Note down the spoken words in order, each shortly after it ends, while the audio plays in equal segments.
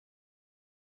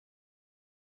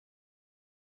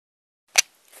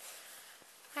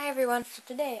Hi everyone, so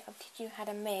today I'll teach you how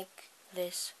to make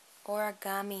this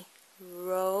origami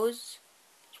rose.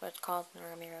 That's what it's called, an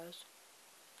origami rose.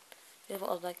 This is what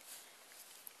it looks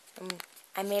like.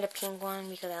 I made a pink one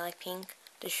because I like pink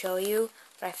to show you,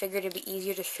 but I figured it'd be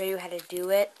easier to show you how to do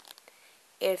it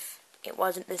if it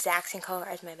wasn't the exact same color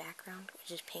as my background, which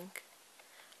is pink.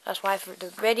 That's why for the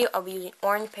video I'll be using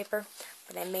orange paper,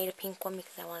 but I made a pink one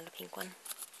because I wanted a pink one.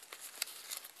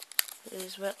 This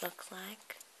is what it looks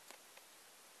like.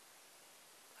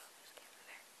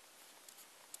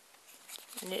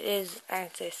 And it is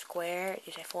actually a square.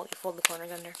 You fold the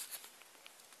corners under.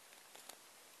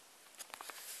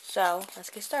 So let's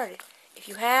get started. If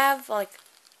you have like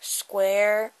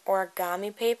square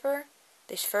origami paper,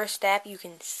 this first step you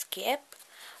can skip.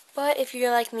 But if you're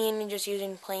like me and you're just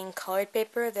using plain colored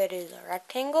paper that is a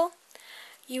rectangle,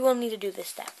 you will need to do this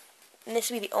step. And this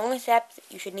will be the only step that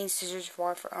you should need scissors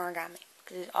for origami,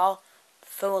 because it's all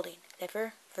folding.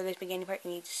 Therefore, for this beginning part, you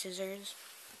need scissors.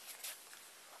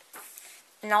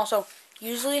 And also,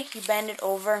 usually you bend it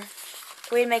over.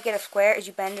 The way to make it a square is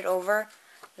you bend it over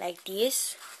like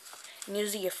this. And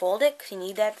usually you fold it because you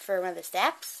need that for one of the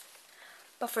steps.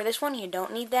 But for this one, you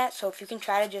don't need that. So if you can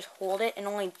try to just hold it and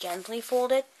only gently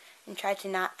fold it and try to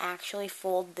not actually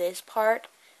fold this part.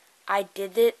 I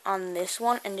did it on this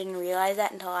one and didn't realize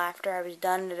that until after I was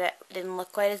done that it didn't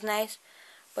look quite as nice.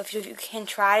 But if you can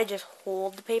try to just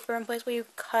hold the paper in place while you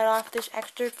cut off this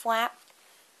extra flap.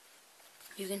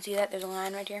 You can see that there's a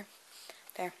line right here.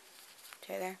 There.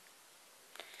 Right there.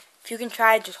 If you can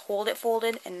try to just hold it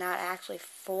folded and not actually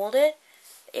fold it,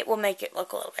 it will make it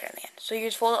look a little better in the end. So you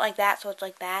just fold it like that, so it's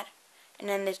like that. And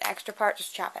then this extra part,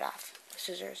 just chop it off with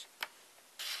scissors.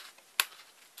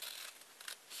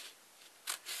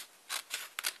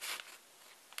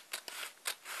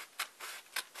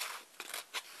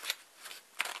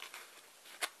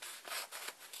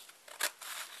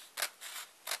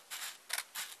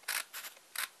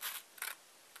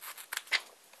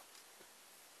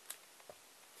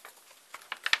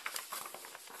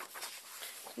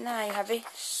 Now you have a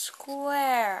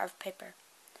square of paper.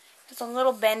 There's a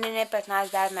little bend in it, but it's not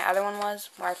as bad as my other one was,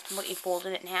 where I completely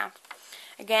folded it in half.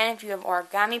 Again, if you have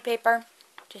origami paper,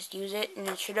 just use it, and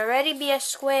it should already be a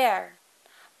square.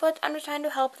 But I'm just trying to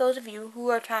help those of you who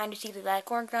are trying to see if they like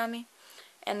origami,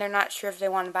 and they're not sure if they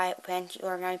want to buy fancy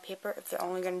origami paper, if they're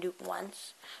only going to do it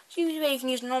once. So usually you can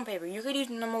use normal paper. You could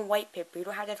use normal white paper. You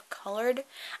don't have to have colored.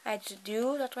 I just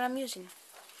do. That's what I'm using.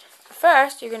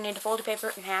 First, you're going to need to fold the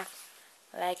paper in half.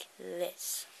 Like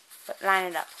this. But line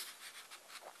it up.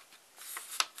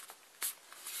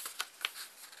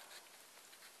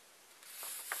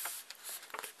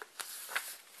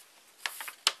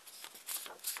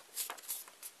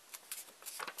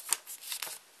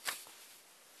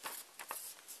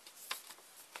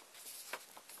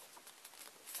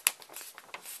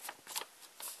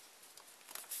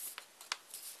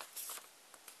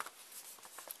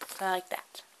 So like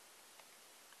that.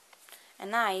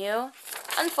 And now you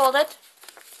unfold it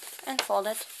and fold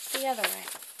it the other way.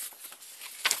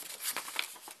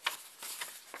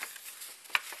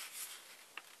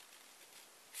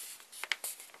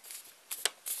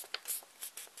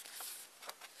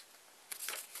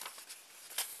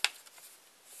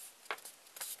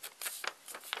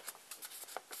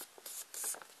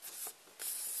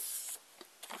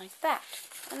 Like that.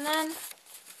 And then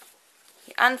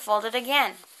you unfold it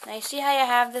again. Now you see how you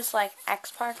have this like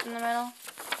X part in the middle?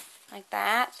 Like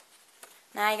that.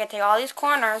 Now you gotta take all these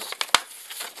corners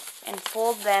and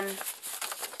fold them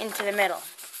into the middle.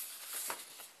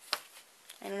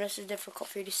 I know this is difficult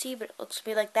for you to see, but it looks to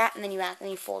be like that, and then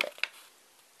you fold it.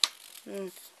 And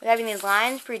with having these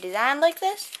lines pre-designed like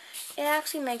this, it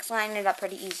actually makes lining it up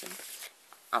pretty easy.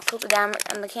 I'll tilt it down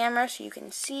on the camera so you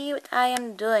can see what I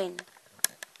am doing.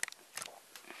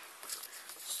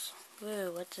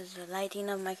 Whoa, what is the lighting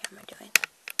of my camera doing?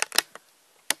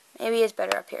 Maybe it's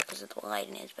better up here because the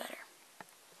lighting is better.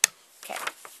 Okay.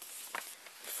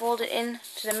 Fold it in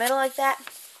to the middle like that,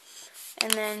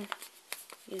 and then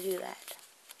you do that.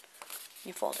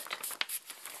 You fold it.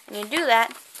 And you do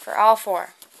that for all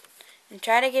four. And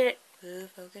try to get it,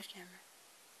 focus camera,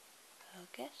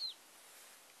 focus,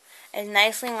 as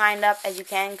nicely lined up as you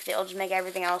can, because it'll just make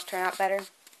everything else turn out better.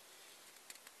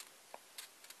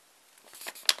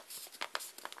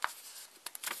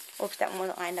 Oops, that one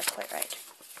wasn't lined up quite right.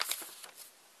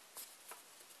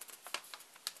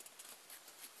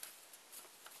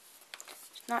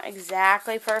 It's not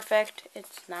exactly perfect.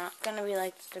 It's not going to be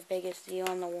like the biggest deal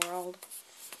in the world.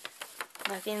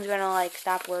 Nothing's going to like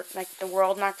stop work. Like the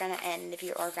world's not going to end if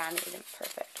your origami isn't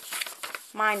perfect.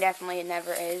 Mine definitely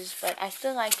never is, but I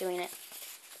still like doing it.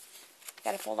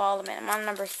 Gotta fold all of them in. I'm on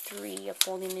number 3 of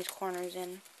folding these corners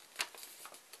in.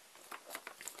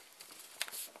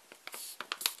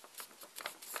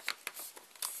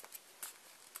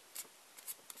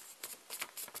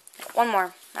 One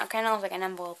more. Now it kind of looks like an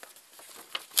envelope.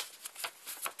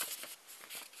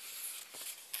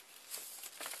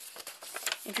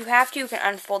 If you have to, you can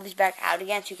unfold these back out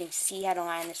again so you can see how to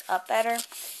line this up better.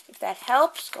 If that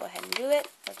helps, go ahead and do it.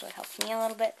 That's what helps me a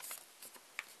little bit.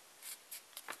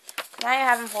 So now you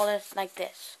have them folded like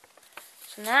this.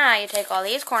 So now you take all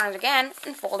these corners again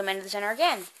and fold them into the center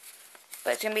again.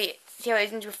 But it's going to be, see how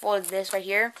it's going to be folded this right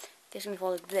here? This is going to be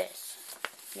folded this.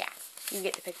 Yeah, you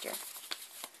get the picture.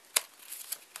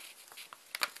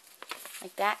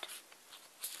 Like that.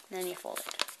 And then you fold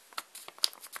it.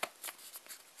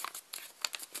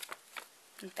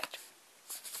 Like that.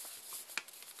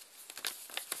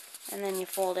 And then you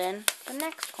fold in the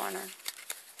next corner.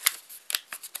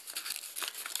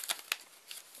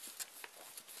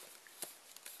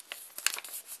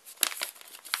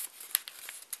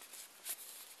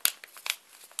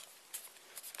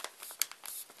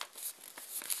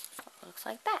 Looks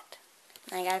like that.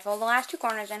 Now you gotta fold the last 2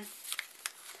 corners in.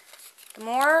 The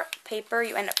more paper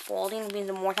you end up folding means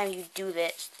the more times you do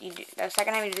this. The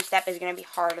second time you do this step is going to be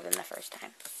harder than the first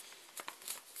time.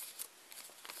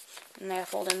 And then I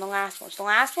fold in the last one. So the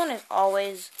last one is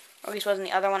always, or at least wasn't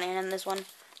the other one and in this one,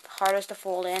 the hardest to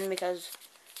fold in because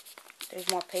there's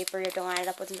more paper you have to line it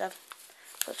up with and stuff.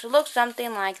 So it should look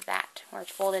something like that, where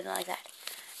it's folded like that.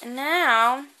 And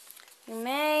now, you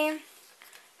may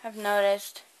have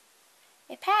noticed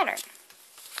a pattern.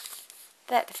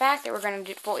 That the fact that we're going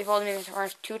to fold these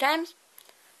corners 2 times,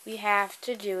 we have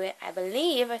to do it, I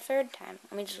believe, a 3rd time.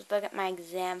 Let me just look at my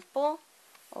example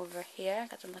over here.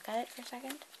 Got to look at it for a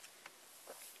second.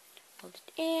 Hold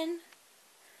it in.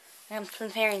 I'm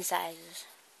comparing sizes.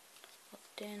 Hold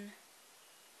it in.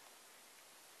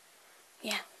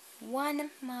 Yeah,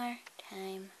 1 more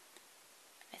time,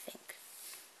 I think.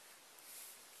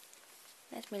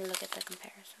 Let me look at the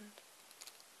comparisons.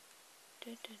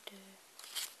 I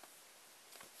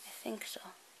think so.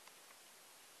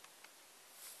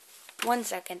 1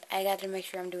 second. I got to make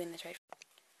sure I'm doing this right.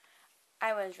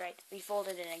 I was right. We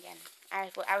folded it again. I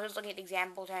was looking at the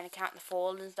example, trying to count the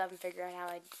folds and stuff and figure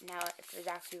out if it was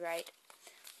actually right.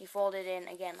 We folded in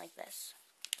again like this.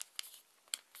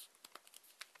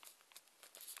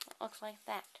 It looks like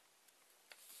that.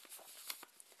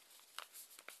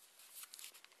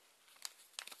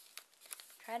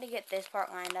 Try to get this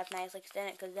part lined up nicely,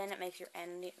 because then it makes your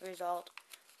end result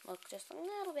look just a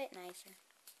little bit nicer.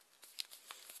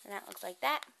 And that looks like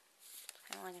that. It's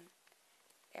kind of like an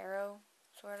arrow,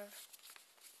 sort of.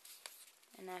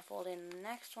 And I fold in the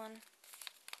next one.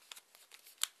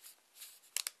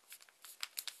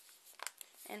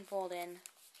 And fold in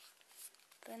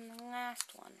the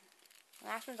last one. The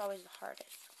last one's always the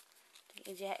hardest,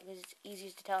 because it's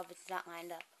easiest to tell if it's not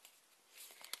lined up.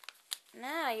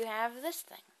 Now you have this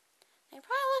thing. Now you're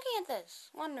probably looking at this,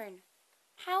 wondering,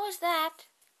 how is that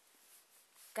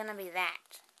gonna be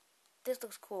that? This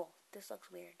looks cool. This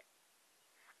looks weird.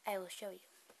 I will show you.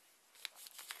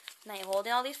 Now you're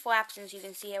holding all these flaps in so you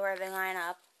can see where they line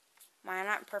up. Mine are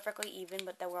not perfectly even,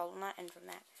 but the world will not end from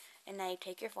that. And now you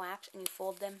take your flaps and you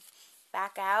fold them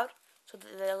back out so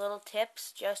that the little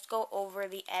tips just go over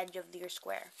the edge of your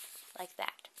square, like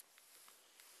that.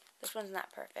 This one's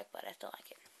not perfect, but I still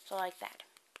like it. So like that.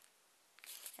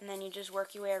 And then you just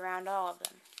work your way around all of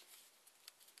them.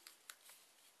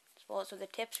 So the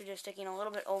tips are just sticking a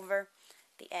little bit over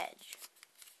the edge.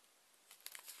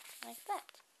 Like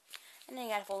that. And then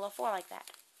you gotta fold all 4 like that.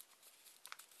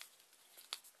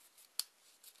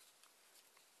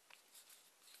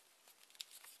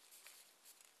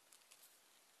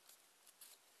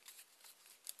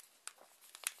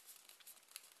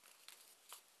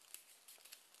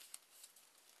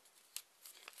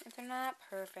 If they're not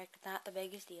perfect, it's not the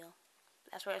biggest deal.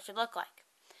 That's what it should look like.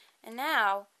 And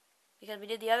now, because we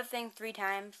did the other thing 3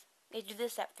 times, we do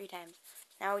this step 3 times.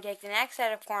 Now we take the next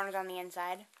set of corners on the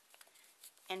inside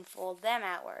and fold them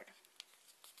outward.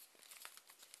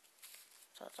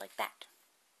 So it's like that.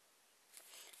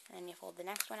 And then you fold the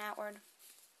next one outward.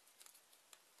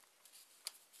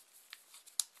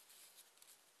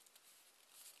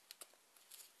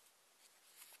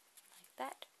 Like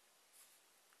that.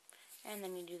 And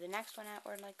then you do the next one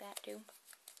outward like that too.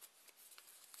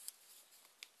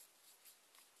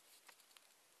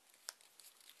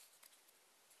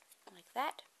 Like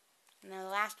that. And then the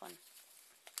last one.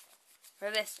 For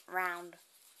this round.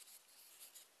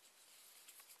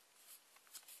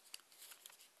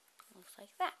 Looks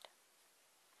like that.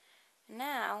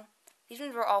 Now, These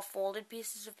ones were all folded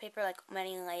pieces of paper, like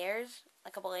many layers,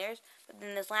 a couple layers. But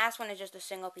then this last one is just a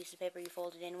single piece of paper you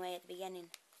folded in way at the beginning.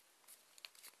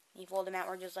 You fold them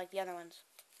outward just like the other ones.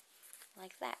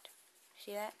 Like that.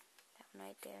 See that? That one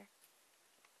right there.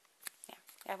 Yeah,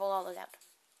 gotta fold all those out.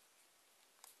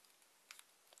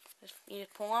 You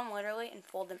just pull them literally and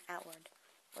fold them outward.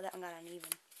 Well, that one got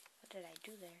uneven. What did I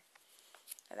do there?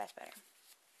 Oh, that's better.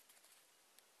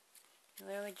 You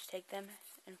literally just take them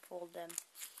and fold them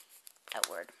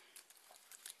outward.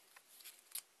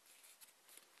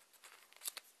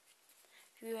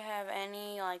 If you have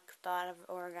any thought of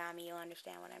origami, you'll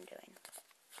understand what I'm doing.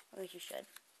 At least you should.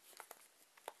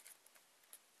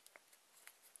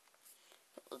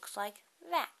 It looks like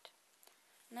that.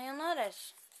 Now you'll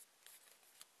notice.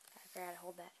 I forgot to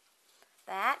hold that.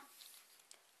 That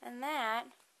and that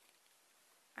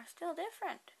are still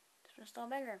different. This one's still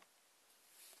bigger.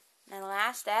 Now the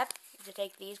last step is to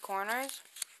take these corners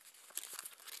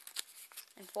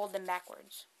and fold them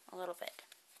backwards a little bit.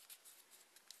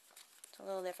 It's a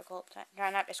little difficult. Try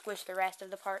not to squish the rest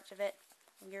of the parts of it,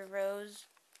 of your rose,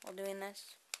 while doing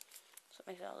this. So it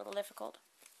makes it a little difficult.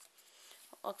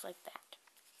 It looks like that.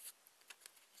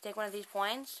 You take one of these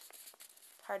points.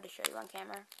 It's hard to show you on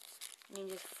camera. And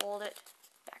you just fold it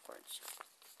backwards.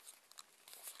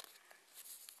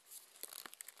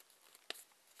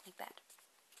 Like that.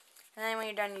 And then when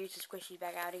you're done, you use to squish these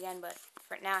back out again. But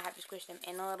for now, I have to squish them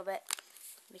in a little bit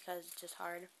because it's just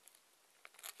hard.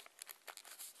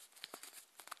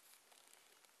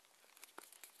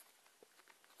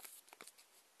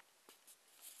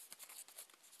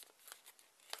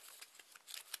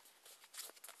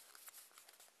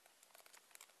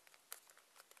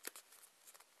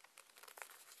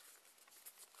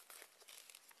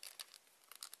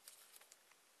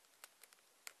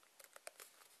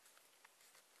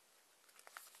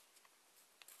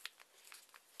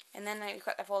 And then you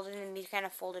cut the folded and these kind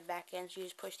of folded back in, so you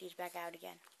just push these back out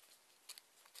again.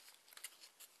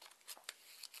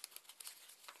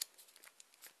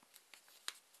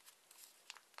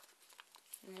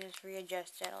 And just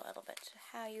readjust it a little bit to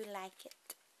how you like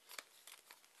it.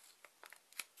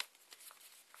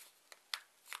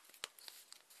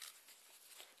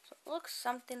 So it looks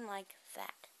something like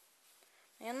that.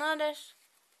 You'll notice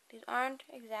these aren't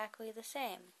exactly the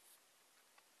same.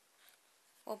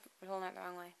 Oh, we're holding it the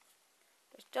wrong way.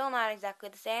 They're still not exactly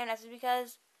the same. That's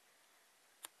because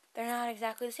they're not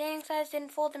exactly the same, because I just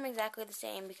didn't fold them exactly the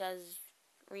same because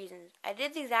reasons. I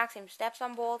did the exact same steps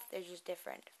on both, they're just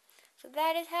different. So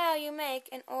that is how you make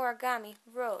an origami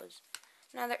rose.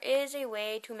 Now there is a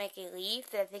way to make a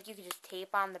leaf that I think you could just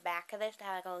tape on the back of this to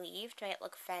have like a leaf to make it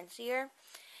look fancier.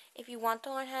 If you want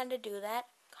to learn how to do that,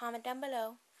 comment down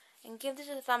below. And give this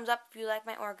a thumbs up if you like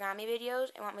my origami videos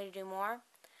and want me to do more.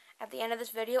 At the end of this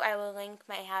video, I will link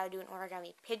my how to do an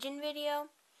origami pigeon video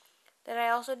that I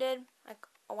also did like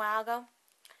a while ago.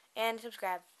 And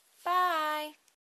subscribe. Bye!